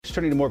folks.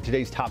 Turning to more of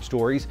today's top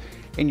stories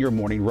in your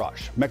morning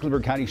rush.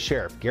 Mecklenburg County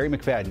Sheriff Gary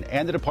McFadden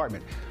and the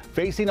department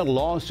facing a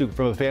lawsuit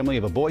from a family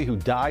of a boy who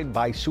died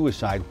by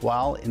suicide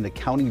while in the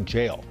county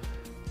jail.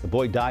 The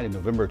boy died in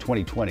November of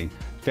 2020.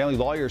 Family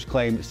lawyers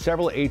claimed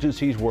several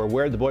agencies were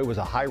aware the boy was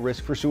a high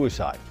risk for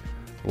suicide.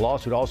 The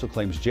lawsuit also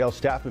claims jail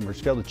staff members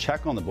failed to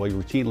check on the boy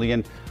routinely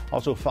and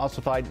also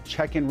falsified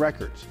check-in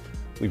records.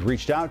 We've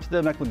reached out to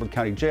the Mecklenburg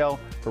County Jail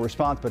for a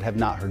response but have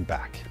not heard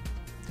back.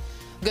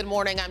 Good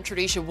morning, I'm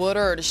Tradisha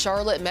Woodard.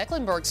 Charlotte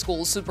Mecklenburg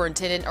School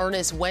Superintendent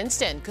Ernest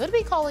Winston could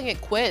be calling it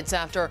quits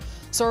after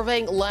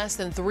serving less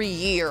than 3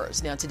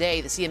 years. Now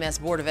today, the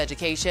CMS Board of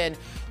Education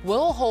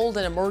will hold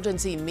an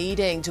emergency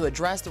meeting to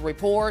address the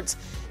reports.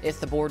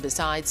 If the board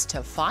decides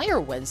to fire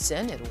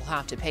Winston, it will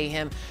have to pay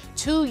him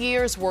 2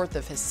 years worth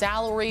of his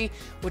salary,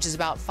 which is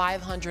about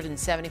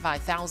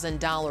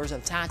 $575,000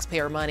 of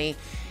taxpayer money.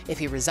 If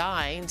he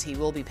resigns, he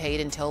will be paid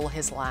until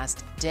his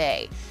last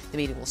day. The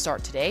meeting will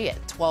start today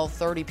at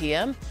 12:30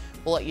 p.m.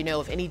 We'll let you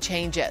know if any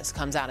changes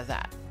comes out of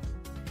that.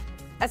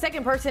 A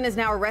second person is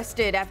now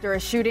arrested after a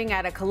shooting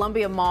at a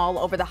Columbia Mall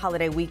over the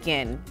holiday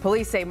weekend.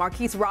 Police say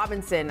Marquise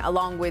Robinson,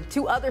 along with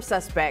 2 other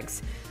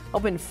suspects,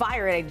 opened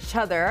fire at each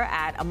other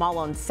at a mall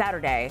on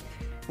Saturday.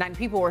 9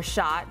 people were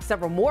shot.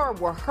 Several more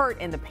were hurt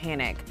in the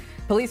panic.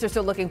 Police are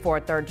still looking for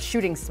a third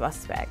shooting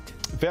suspect.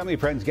 Family and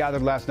friends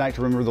gathered last night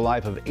to remember the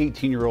life of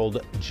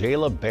 18-year-old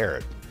Jayla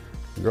Barrett.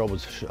 The girl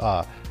was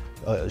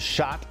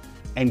shot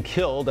and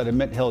killed at a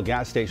Mint Hill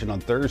gas station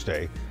on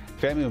Thursday.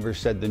 Family members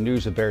said the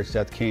news of Barrett's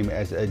death came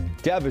as a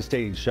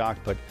devastating shock,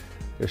 but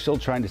they're still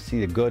trying to see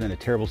the good in a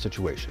terrible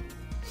situation.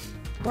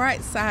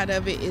 Bright side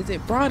of it is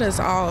it brought us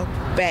all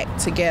back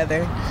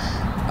together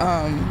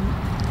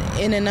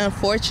in an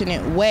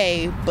unfortunate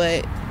way,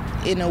 but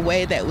in a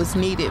way that was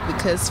needed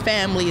because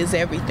family is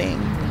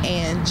everything.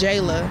 And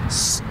Jayla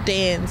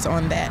stands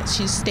on that.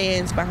 She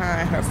stands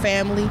behind her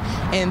family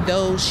and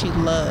those she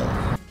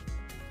loved.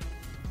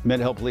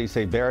 Mint Hill police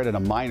say Barrett and a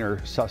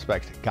minor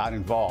suspect got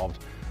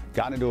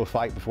into a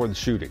fight before the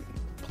shooting.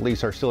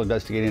 Police are still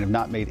investigating and have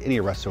not made any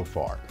arrests so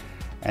far.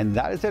 And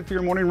that is it for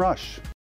your morning rush.